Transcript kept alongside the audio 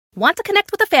Want to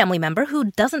connect with a family member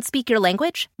who doesn't speak your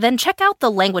language? Then check out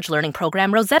the language learning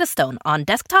program Rosetta Stone on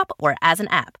desktop or as an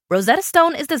app. Rosetta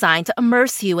Stone is designed to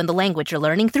immerse you in the language you're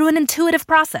learning through an intuitive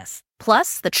process.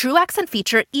 Plus, the True Accent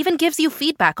feature even gives you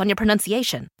feedback on your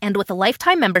pronunciation. And with a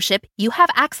lifetime membership, you have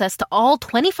access to all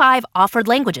 25 offered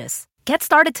languages. Get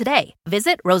started today.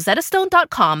 Visit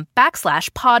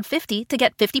rosettastone.com/pod50 to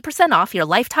get 50% off your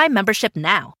lifetime membership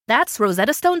now. That's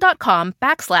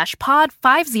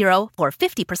rosettastone.com/pod50 for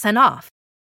 50% off.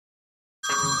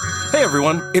 Hey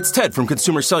everyone, it's Ted from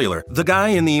Consumer Cellular, the guy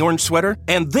in the orange sweater,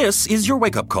 and this is your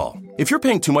wake-up call. If you're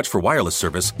paying too much for wireless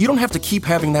service, you don't have to keep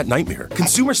having that nightmare.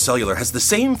 Consumer Cellular has the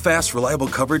same fast, reliable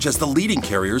coverage as the leading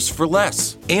carriers for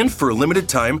less. And for a limited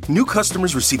time, new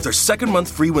customers receive their second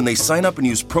month free when they sign up and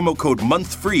use promo code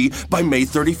MONTHFREE by May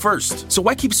 31st. So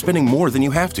why keep spending more than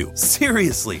you have to?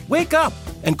 Seriously, wake up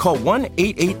and call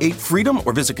 1-888-FREEDOM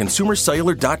or visit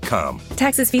consumercellular.com.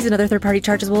 Taxes, fees, and other third-party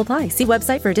charges will apply. See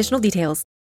website for additional details.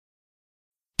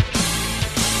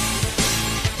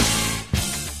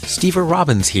 Steve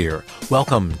Robbins here.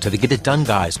 Welcome to the Get It Done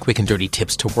Guys, quick and dirty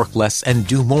tips to work less and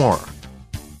do more.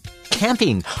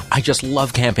 Camping. I just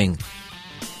love camping.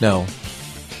 No,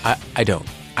 I don't.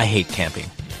 I hate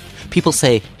camping. People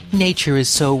say, nature is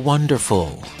so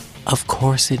wonderful. Of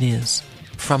course it is.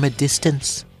 From a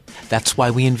distance. That's why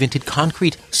we invented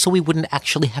concrete, so we wouldn't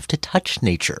actually have to touch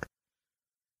nature.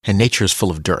 And nature is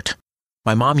full of dirt.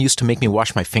 My mom used to make me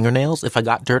wash my fingernails if I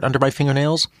got dirt under my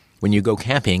fingernails. When you go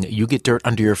camping, you get dirt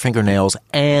under your fingernails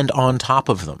and on top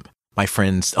of them. My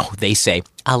friends, they say,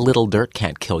 a little dirt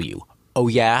can't kill you. Oh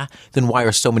yeah? Then why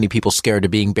are so many people scared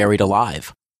of being buried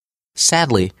alive?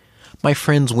 Sadly, my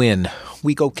friends win.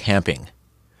 We go camping.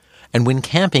 And when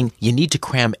camping, you need to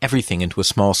cram everything into a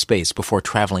small space before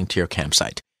traveling to your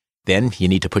campsite. Then you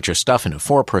need to put your stuff in a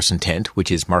 4-person tent, which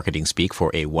is marketing speak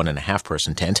for a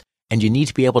 1.5-person tent, and you need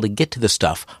to be able to get to the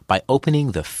stuff by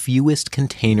opening the fewest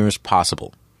containers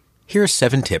possible. Here are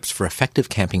 7 tips for effective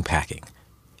camping packing.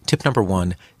 Tip number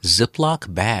 1,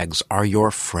 Ziploc bags are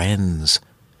your friends.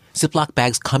 Ziploc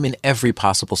bags come in every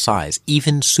possible size,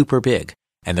 even super big,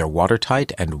 and they're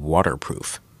watertight and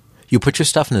waterproof. You put your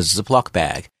stuff in a Ziploc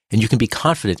bag, and you can be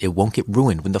confident it won't get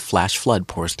ruined when the flash flood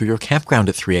pours through your campground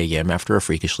at 3 a.m. after a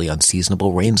freakishly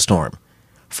unseasonable rainstorm.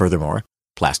 Furthermore,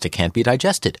 plastic can't be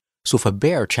digested, so if a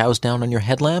bear chows down on your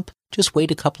headlamp, just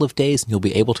wait a couple of days and you'll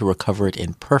be able to recover it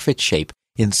in perfect shape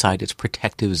inside its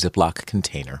protective Ziploc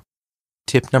container.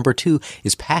 Tip number 2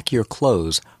 is pack your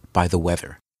clothes by the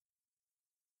weather.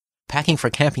 Packing for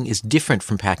camping is different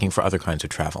from packing for other kinds of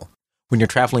travel. When you're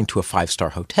traveling to a 5-star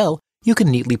hotel, you can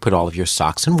neatly put all of your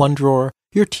socks in one drawer,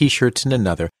 your t-shirts in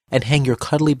another, and hang your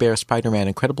Cuddly Bear, Spider-Man,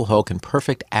 Incredible Hulk, and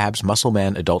Perfect Abs Muscle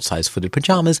Man adult-sized footed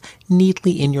pajamas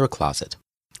neatly in your closet.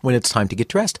 When it's time to get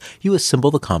dressed, you assemble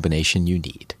the combination you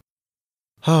need.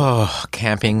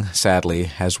 Camping, sadly,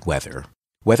 has weather.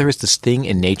 Weather is this thing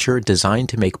in nature designed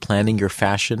to make planning your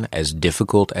fashion as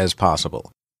difficult as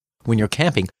possible. When you're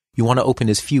camping, you want to open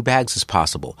as few bags as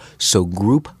possible, so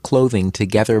group clothing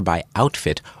together by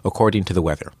outfit according to the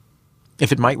weather.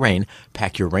 If it might rain,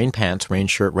 pack your rain pants, rain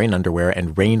shirt, rain underwear,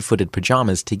 and rain-footed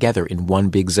pajamas together in one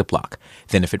big Ziploc.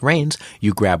 Then if it rains,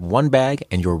 you grab one bag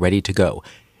and you're ready to go.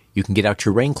 You can get out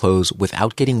your rain clothes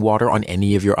without getting water on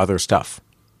any of your other stuff.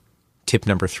 Tip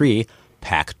number 3,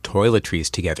 pack toiletries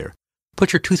together.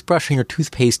 Put your toothbrush and your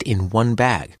toothpaste in one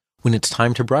bag. When it's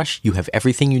time to brush, you have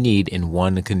everything you need in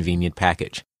one convenient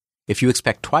package. If you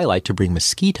expect Twilight to bring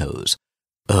mosquitoes,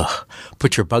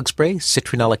 put your bug spray,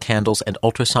 citronella candles, and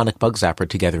ultrasonic bug zapper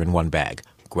together in one bag.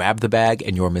 Grab the bag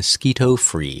and you're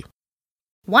mosquito-free.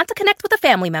 Want to connect with a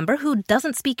family member who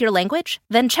doesn't speak your language?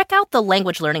 Then check out the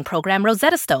language learning program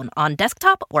Rosetta Stone on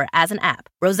desktop or as an app.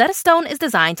 Rosetta Stone is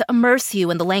designed to immerse you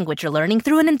in the language you're learning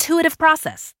through an intuitive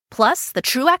process. Plus, the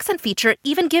True Accent feature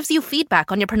even gives you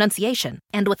feedback on your pronunciation.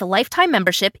 And with a lifetime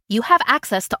membership, you have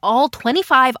access to all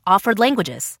 25 offered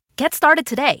languages. Get started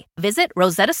today. Visit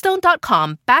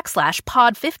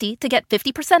rosettastone.com/pod50 to get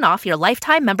 50% off your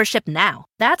lifetime membership now.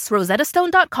 That's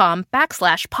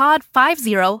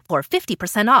rosettastone.com/pod50 for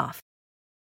 50% off.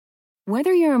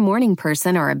 Whether you're a morning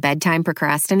person or a bedtime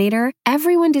procrastinator,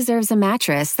 everyone deserves a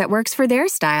mattress that works for their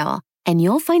style. And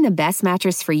you'll find the best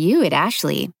mattress for you at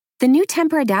Ashley. The new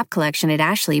Tempur-Adapt collection at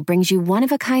Ashley brings you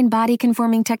one-of-a-kind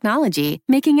body-conforming technology,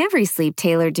 making every sleep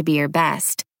tailored to be your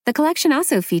best. The collection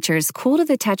also features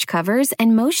cool-to-the-touch covers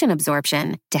and motion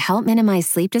absorption to help minimize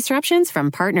sleep disruptions from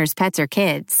partners, pets, or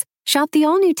kids. Shop the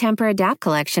all-new Tempur-Adapt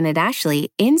collection at Ashley,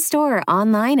 in-store or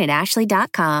online at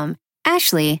ashley.com.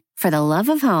 Ashley, for the love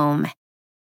of home.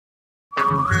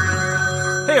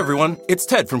 Hey everyone, it's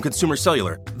Ted from Consumer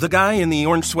Cellular, the guy in the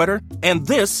orange sweater, and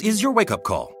this is your wake-up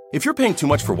call. If you're paying too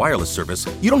much for wireless service,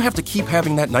 you don't have to keep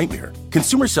having that nightmare.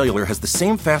 Consumer Cellular has the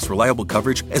same fast, reliable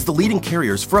coverage as the leading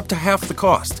carriers for up to half the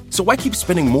cost. So why keep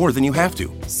spending more than you have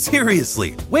to?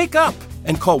 Seriously, wake up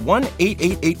and call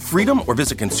 1-888-FREEDOM or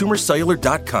visit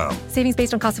consumercellular.com. Savings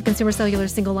based on cost of Consumer Cellular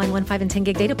single line 1, 5, and 10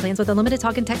 gig data plans with unlimited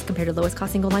talk and text compared to lowest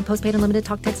cost single line postpaid unlimited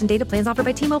talk, text, and data plans offered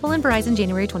by T-Mobile and Verizon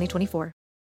January 2024.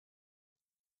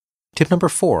 Tip number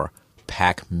 4,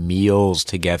 pack meals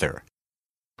together.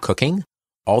 Cooking?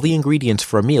 All the ingredients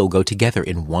for a meal go together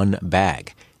in one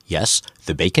bag. Yes,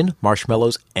 the bacon,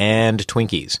 marshmallows, and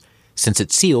Twinkies. Since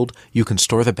it's sealed, you can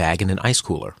store the bag in an ice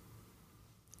cooler.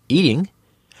 Eating?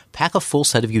 Pack a full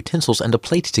set of utensils and a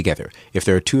plate together. If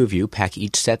there are 2 of you, pack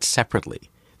each set separately.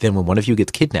 Then when one of you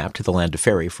gets kidnapped to the land of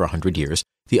fairy for 100 years,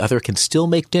 the other can still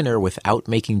make dinner without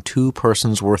making 2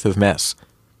 persons worth of mess.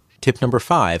 Tip number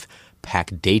 5,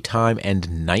 pack daytime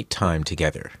and nighttime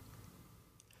together.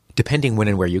 Depending when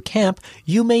and where you camp,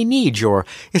 you may need your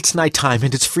 "it's nighttime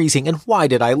and it's freezing and why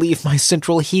did I leave my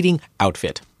central heating"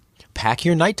 outfit. Pack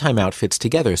your nighttime outfits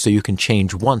together so you can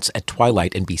change once at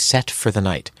twilight and be set for the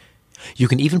night. You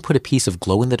can even put a piece of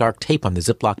glow-in-the-dark tape on the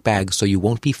Ziploc bag so you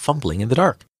won't be fumbling in the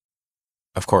dark.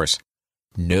 Of course,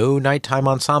 no nighttime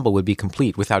ensemble would be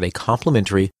complete without a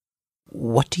complimentary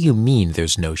 "what do you mean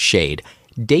there's no shade?"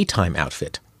 daytime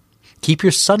outfit. Keep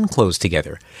your sun clothes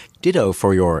together. Ditto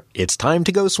for your "it's time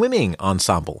to go swimming"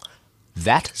 ensemble.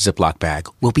 That Ziploc bag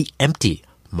will be empty.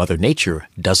 Mother Nature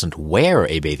doesn't wear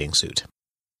a bathing suit.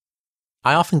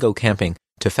 I often go camping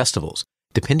to festivals.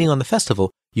 Depending on the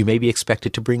festival, you may be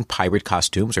expected to bring pirate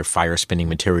costumes or fire spinning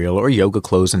material or yoga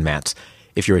clothes and mats.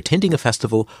 If you're attending a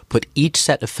festival, put each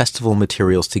set of festival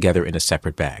materials together in a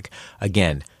separate bag.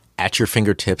 Again, at your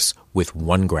fingertips with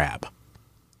one grab.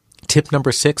 Tip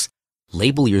number 6,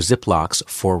 label your Ziplocs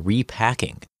for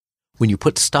repacking. When you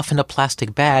put stuff in a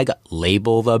plastic bag,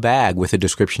 label the bag with a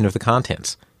description of the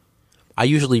contents. I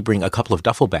usually bring a couple of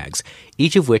duffel bags,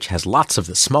 each of which has lots of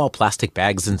the small plastic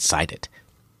bags inside it.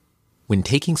 When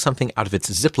taking something out of its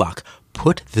Ziploc,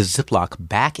 put the Ziploc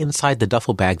back inside the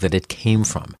duffel bag that it came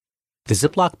from. The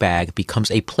Ziploc bag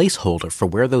becomes a placeholder for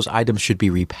where those items should be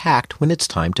repacked when it's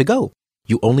time to go.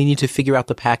 You only need to figure out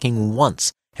the packing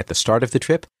once at the start of the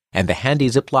trip, and the handy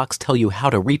Ziplocs tell you how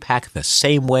to repack the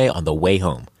same way on the way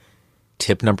home.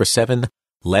 Tip number 7,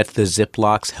 let the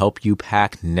Ziplocs help you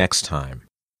pack next time.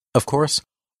 Of course,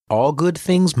 all good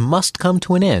things must come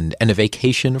to an end, and a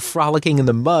vacation frolicking in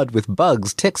the mud with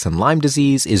bugs, ticks, and Lyme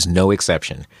disease is no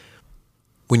exception.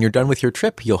 When you're done with your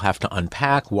trip, you'll have to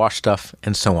unpack, wash stuff,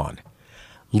 and so on.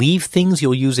 Leave things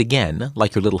you'll use again,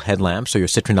 like your little headlamps or your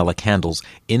citronella candles,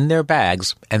 in their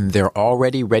bags, and they're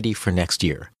already ready for next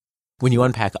year. When you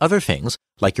unpack other things,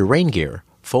 like your rain gear,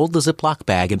 fold the Ziploc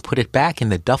bag and put it back in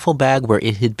the duffel bag where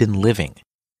it had been living.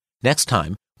 Next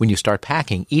time, when you start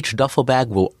packing, each duffel bag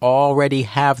will already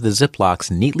have the Ziplocs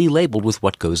neatly labeled with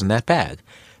what goes in that bag.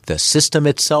 The system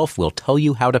itself will tell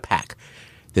you how to pack.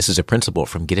 This is a principle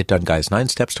from Get It Done Guy's 9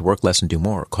 Steps to Work Less and Do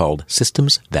More, called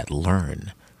Systems That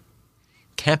Learn.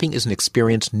 Camping is an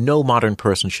experience no modern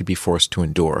person should be forced to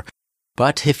endure.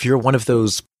 But if you're one of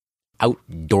those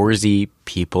outdoorsy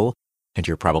people, and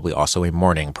you're probably also a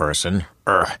morning person,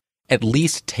 at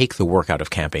least take the work out of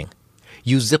camping.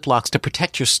 Use Ziplocs to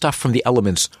protect your stuff from the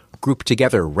elements. Group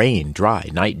together rain, dry,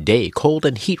 night, day, cold,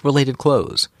 and heat-related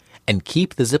clothes. And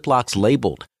keep the Ziplocs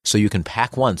labeled so you can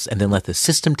pack once and then let the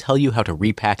system tell you how to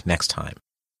repack next time.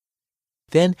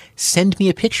 Then send me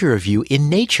a picture of you in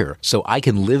nature so I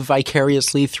can live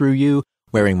vicariously through you,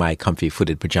 wearing my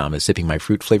comfy-footed pajamas, sipping my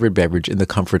fruit-flavored beverage in the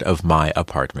comfort of my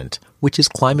apartment, which is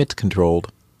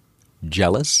climate-controlled.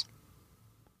 Jealous?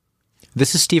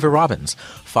 This is Steve Robbins.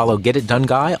 Follow Get It Done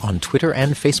Guy on Twitter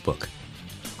and Facebook.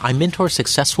 I mentor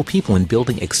successful people in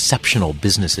building exceptional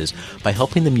businesses by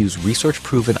helping them use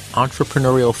research-proven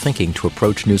entrepreneurial thinking to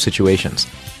approach new situations.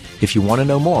 If you want to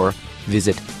know more,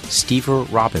 visit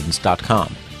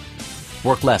steverobbins.com.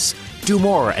 Work less, do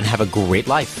more, and have a great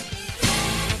life.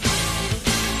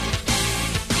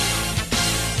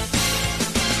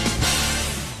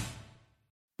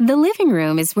 The living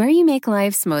room is where you make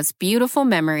life's most beautiful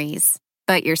memories.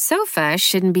 But your sofa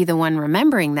shouldn't be the one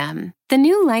remembering them. The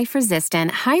new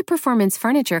life-resistant, high-performance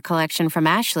furniture collection from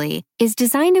Ashley is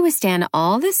designed to withstand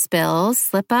all the spills,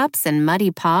 slip-ups, and muddy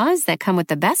paws that come with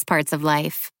the best parts of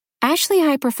life. Ashley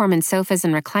high-performance sofas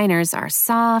and recliners are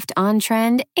soft,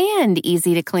 on-trend, and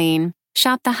easy to clean.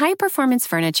 Shop the high-performance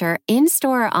furniture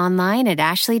in-store or online at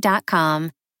ashley.com.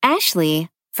 Ashley,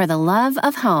 for the love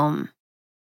of home.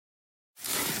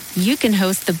 You can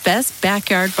host the best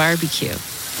backyard barbecue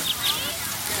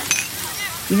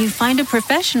when you find a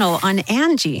professional on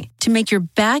Angie to make your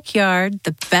backyard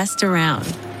the best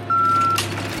around.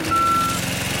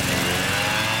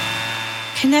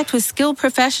 Connect with skilled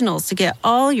professionals to get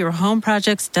all your home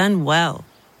projects done well.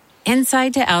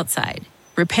 Inside to outside,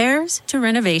 repairs to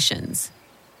renovations.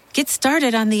 Get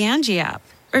started on the Angie app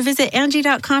or visit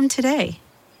Angie.com today.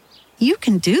 You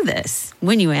can do this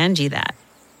when you Angie that.